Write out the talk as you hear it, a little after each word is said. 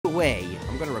way,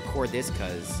 I'm gonna record this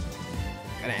because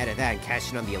I'm gonna edit that and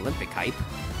cash in on the Olympic hype.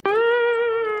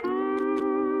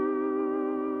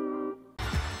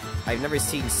 I've never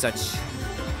seen such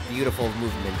beautiful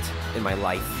movement in my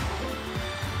life.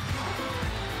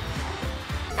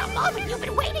 The moment you've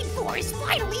been waiting for is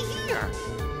finally here!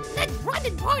 The Run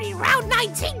and Party Round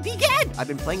 19 began! I've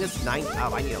been playing this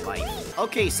oh, I need a life.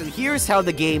 Okay, so here's how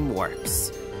the game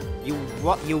works. You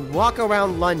walk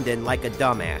around London like a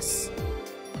dumbass.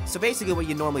 So basically what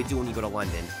you normally do when you go to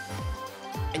London.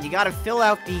 And you gotta fill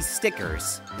out these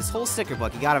stickers. This whole sticker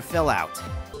book you gotta fill out.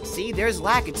 See, there's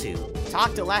Lakitu.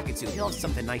 Talk to Lakitu, he'll have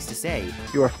something nice to say.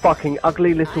 You're a fucking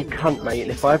ugly little cunt, mate, and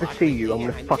if I ever see you, I'm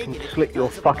gonna fucking slit your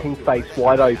fucking face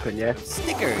wide open, yeah?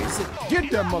 Stickers?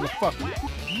 Get that motherfucker!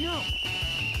 No.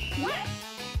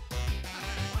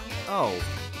 Oh.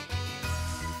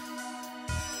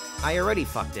 I already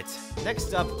fucked it.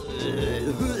 Next up...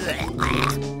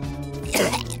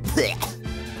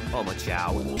 Oh,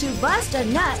 Machow. To bust a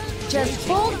nut, just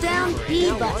hold down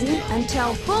B button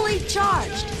until fully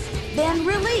charged. Then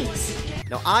release.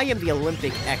 Now, I am the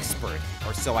Olympic expert,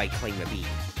 or so I claim to be.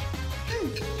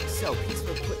 So, piece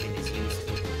of equipment is used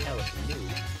to propel a canoe.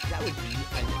 That would be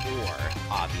an oar,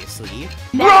 obviously.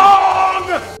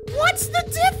 WRONG! What's the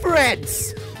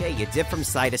difference? Okay, you dip from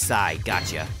side to side.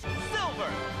 Gotcha.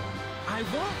 Silver! I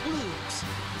won't lose.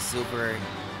 Silver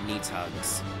needs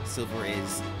hugs. Silver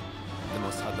is the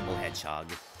most huggable hedgehog.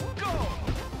 Go!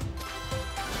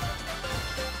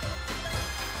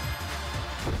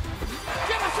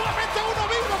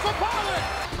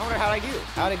 I wonder how'd I do?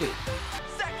 How'd I do?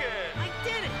 Second! I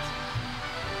did it!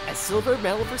 A silver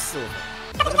medal for silver.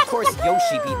 But of course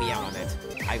Yoshi beat me out on it.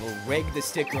 I will rig the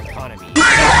sticker economy.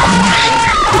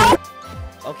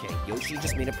 Okay, Yoshi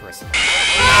just made a personal.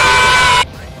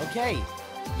 Okay,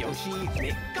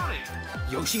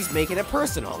 Yoshi's making it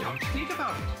personal. Don't think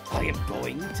about it. I am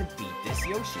going to beat this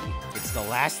Yoshi. It's the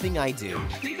last thing I do.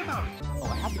 Don't think about it. Oh,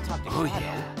 I have to talk to Oh, Shadow.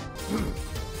 yeah.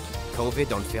 COVID,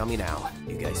 don't fail me now.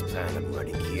 You guys plan on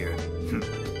running here?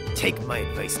 Take my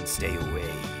advice and stay away.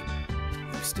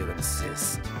 You still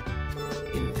insist?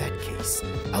 In that case,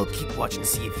 I'll keep watching to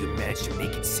see if you manage to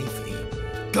make it safely.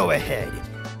 Go ahead.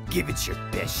 Give it your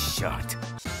best shot.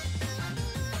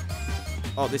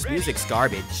 Oh, this music's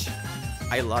garbage.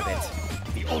 I love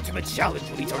it. The ultimate challenge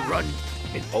will be to run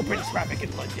in open traffic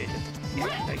in London.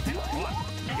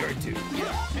 You're two.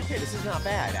 Okay, this is not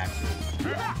bad, actually.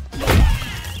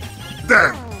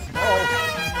 Damn! Oh!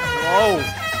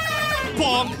 Whoa!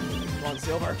 Bomb! Come on,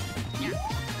 Silver.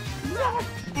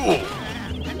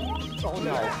 Oh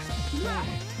no.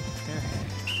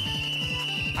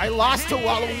 I lost to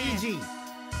Waluigi!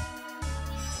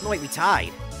 No, wait, we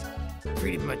tied.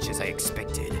 Pretty much as I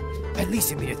expected. At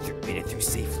least I made it through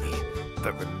safely.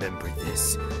 But remember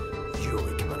this. You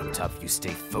only come out on top if you stay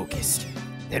focused.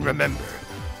 And remember,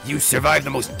 you survived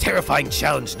the most terrifying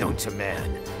challenge known to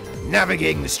man.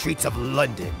 Navigating the streets of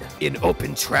London in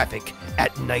open traffic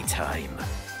at nighttime.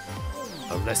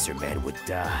 A lesser man would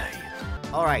die.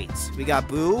 Alright, we got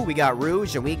Boo, we got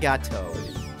Rouge, and we got Toad.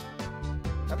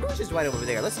 Now, Rouge is right over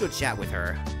there. Let's go chat with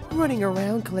her. Running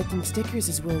around collecting stickers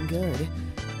is well and good,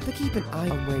 but keep an eye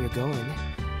on where you're going.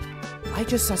 I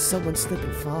just saw someone slip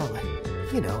and fall.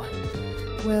 You know.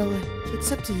 Well,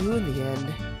 it's up to you in the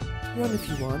end. Run if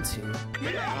you want to.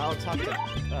 I'll talk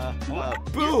to,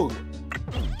 Boo!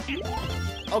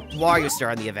 Oh, Wario Star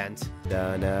on the event.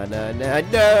 Da na na na na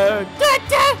da da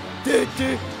da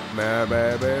da ma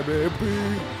ma ma ma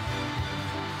boo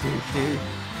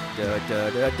da da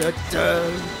da da da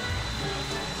da.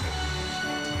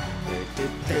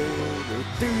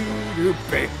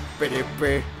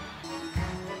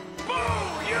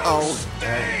 Oh,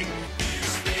 dang.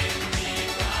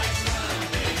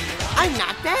 I'm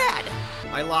not bad.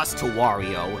 I lost to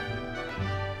Wario.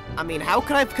 I mean, how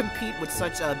could I compete with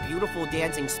such a beautiful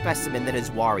dancing specimen that is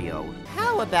Wario?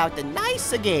 How about the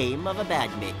nicer game of a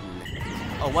badminton?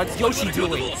 Oh, what's Yoshi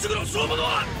doing?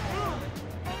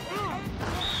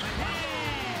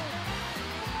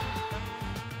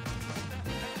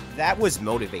 That was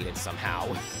motivated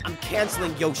somehow. I'm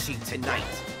canceling Yoshi tonight.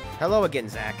 Hello again,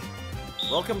 Zach.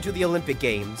 Welcome to the Olympic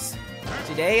Games.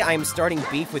 Today, I am starting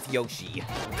beef with Yoshi.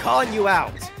 I'm calling you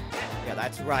out. Yeah,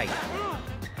 that's right.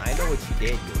 I know what you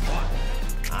did,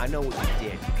 Yoshi. I know what you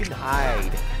did. You can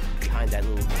hide behind that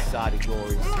little facade of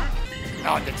yours.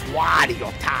 Oh, that's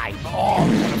Wario time. Oh,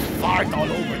 I'm gonna fart all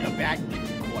over the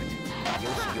badminton court.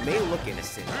 Yoshi, you may look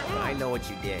innocent, but I know what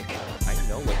you did. I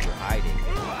know what you're hiding.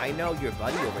 I know your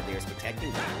buddy over there is protecting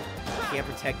you. I can't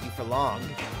protect you for long.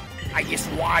 I guess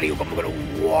Wario, I'm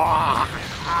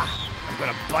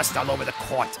gonna bust all over the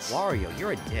court. Wario,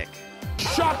 you're a dick.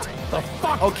 Shut the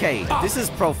fuck Okay, up. this is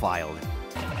profiled.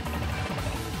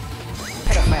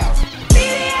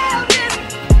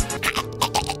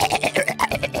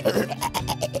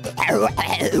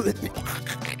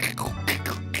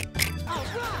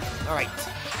 Alright.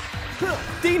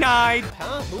 Denied.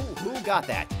 Huh? Who got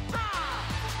that?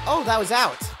 Oh, that was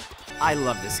out. I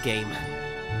love this game.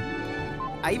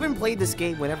 I even played this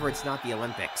game whenever it's not the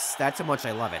Olympics. That's how much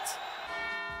I love it.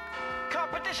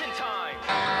 Competition time.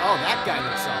 Oh, that guy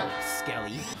looks all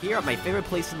skelly. Here at my favorite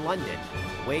place in London.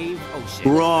 Wave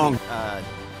Ocean. Wrong.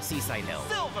 Seaside Hill.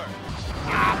 Silver.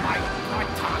 Ah, my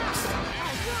buttocks.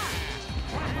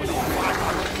 What do you want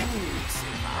on the news?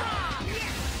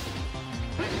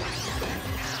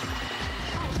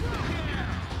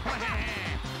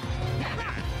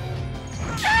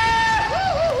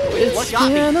 What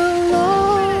got me?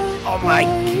 Oh my.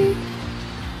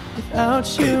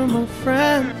 Without you, my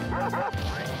friend.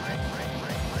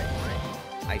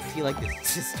 I feel like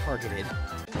this is targeted.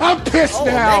 I'm pissed Oh,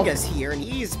 now. Omega's here and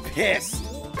he's pissed.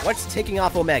 What's ticking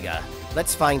off Omega?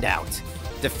 Let's find out.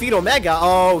 Defeat Omega?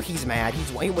 Oh, he's mad.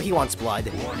 He wants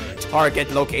blood.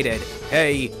 Target located.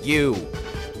 Hey, you.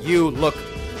 You look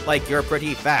like you're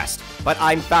pretty fast, but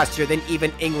I'm faster than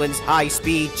even England's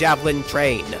high-speed javelin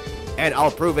train. And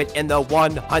I'll prove it in the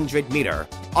 100 meter.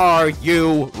 Are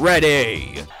you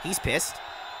ready? He's pissed.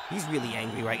 He's really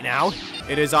angry right now.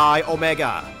 It is I,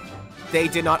 Omega. They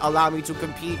did not allow me to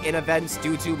compete in events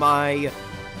due to my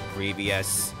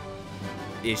previous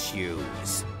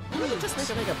issues. Just make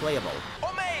Omega playable.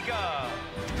 Omega.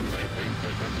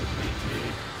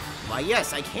 Why,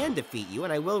 yes, I can defeat you,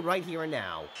 and I will right here and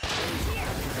now.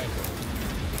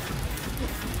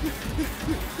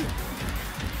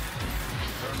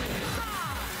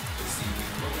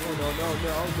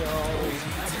 No.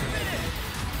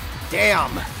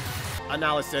 Damn!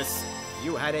 Analysis.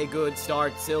 You had a good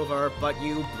start, Silver, but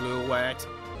you blew it.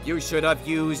 You should have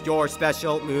used your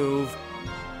special move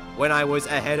when I was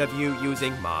ahead of you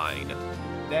using mine.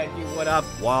 Then you would have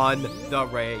won the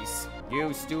race.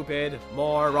 You stupid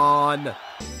moron.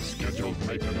 Scheduled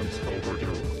maintenance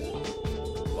overdue.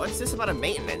 What's this about a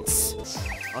maintenance?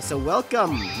 Also,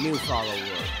 welcome, new follower.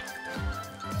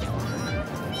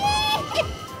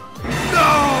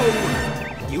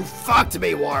 No! You fucked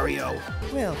me, Wario!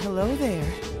 Well, hello there.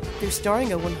 They're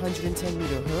starting a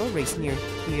 110-meter hurl race near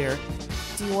here.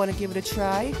 Do you want to give it a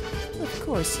try? Of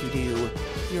course you do.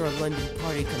 You're a London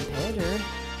party competitor.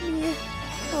 Meh.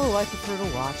 Oh, I prefer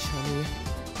to watch, honey.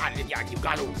 You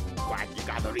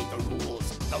gotta read the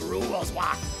rules. The rules,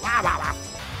 what? Wah, wah, wah.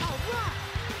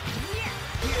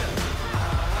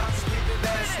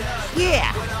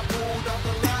 Yeah!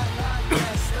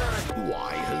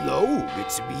 Why, hello,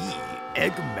 it's me,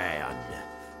 Eggman.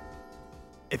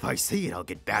 If I say it, I'll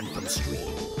get banned from stream.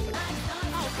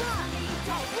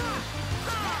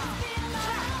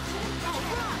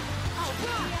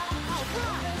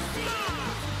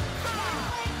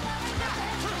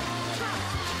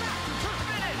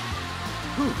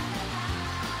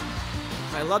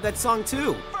 I love that song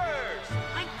too.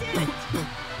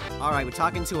 Alright, we're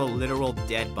talking to a literal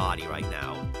dead body right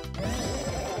now.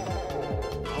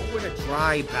 How would a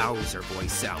dry Bowser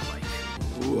voice sound like?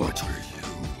 What are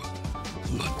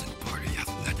you, London Party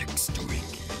Athletics, doing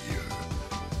here?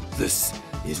 This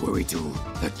is where we do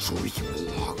the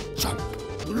dream long jump.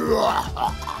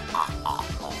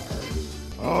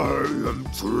 I am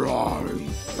Dry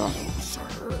Bowser.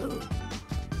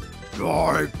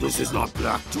 No, this is not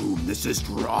Black Doom, this is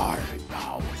Dry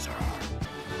Bowser.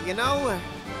 You know,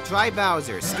 Dry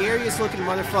Bowser, scariest looking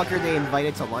motherfucker they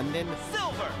invited to London.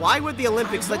 Why would the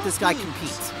Olympics let this guy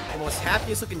compete? The most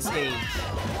happiest looking stage.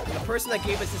 The person that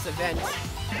gave us this event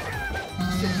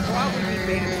should probably be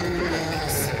made into the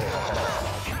Olympics.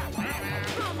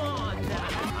 Come on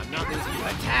now. I'm not losing you.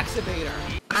 A tax evader.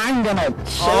 I'm gonna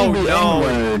say the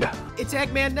N-word. It's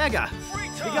Eggman Nega.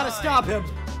 We gotta stop him.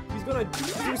 He's gonna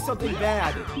do something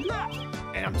bad.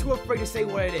 And I'm too afraid to say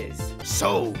what it is.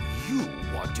 So, you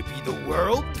want to be the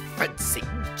world fencing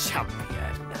champion?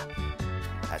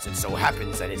 As it so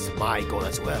happens, that is my goal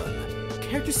as well.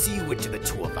 Care to see which of the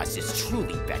two of us is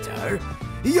truly better?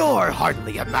 You're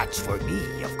hardly a match for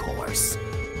me, of course.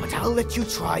 But I'll let you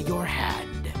try your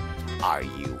hand. Are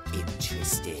you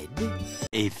interested?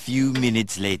 A few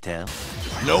minutes later.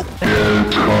 Nope.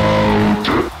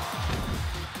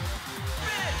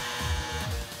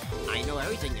 I know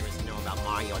everything there is to know about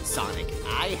Mario and Sonic.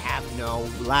 I have no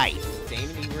life.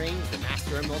 Sanity Rings, the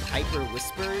Master Emerald, Hyper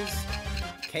Whispers,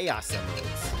 Chaos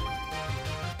Emeralds.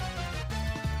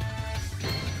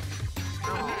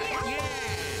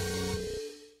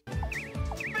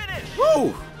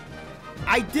 Woo!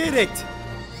 I did it!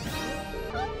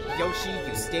 Yoshi,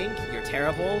 you stink. You're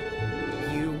terrible.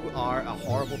 You are a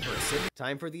horrible person.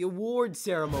 Time for the award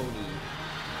ceremony.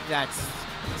 That's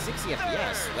 60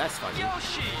 FPS. That's funny.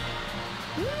 Yoshi!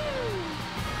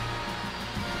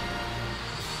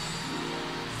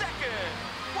 Second,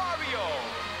 Wario!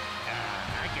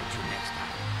 I get you next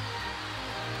time.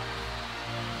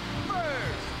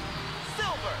 First,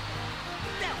 Silver!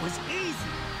 That was easy.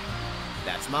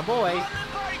 That's my boy. London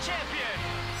Party Champion!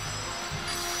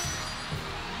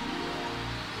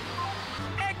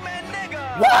 Eggman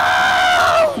Nigga!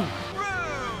 Wow!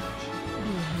 Rouge!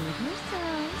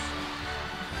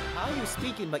 How are you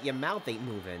speaking but your mouth ain't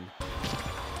moving?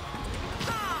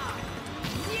 Ah!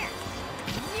 Yes!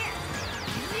 Yes!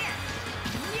 Yes!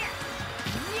 Yes!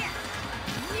 Yes!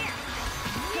 Yes!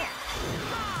 Yes!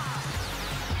 Ah!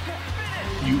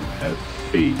 You have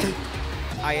failed.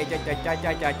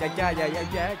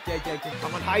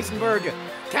 Come on, Heisenberg!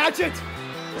 Catch it!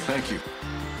 Thank you.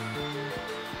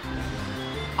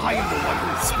 I am the one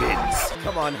who spins!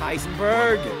 Come on,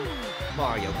 Heisenberg!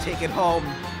 Mario, take it home!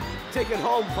 Take it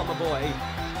home, Plumber Boy!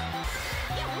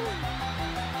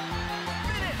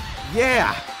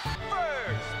 Yeah!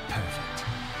 First!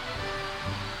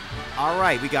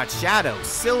 Alright, we got Shadow,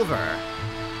 Silver,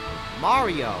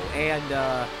 Mario,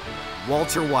 and,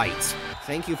 Walter White.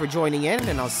 Thank you for joining in,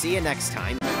 and I'll see you next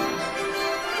time.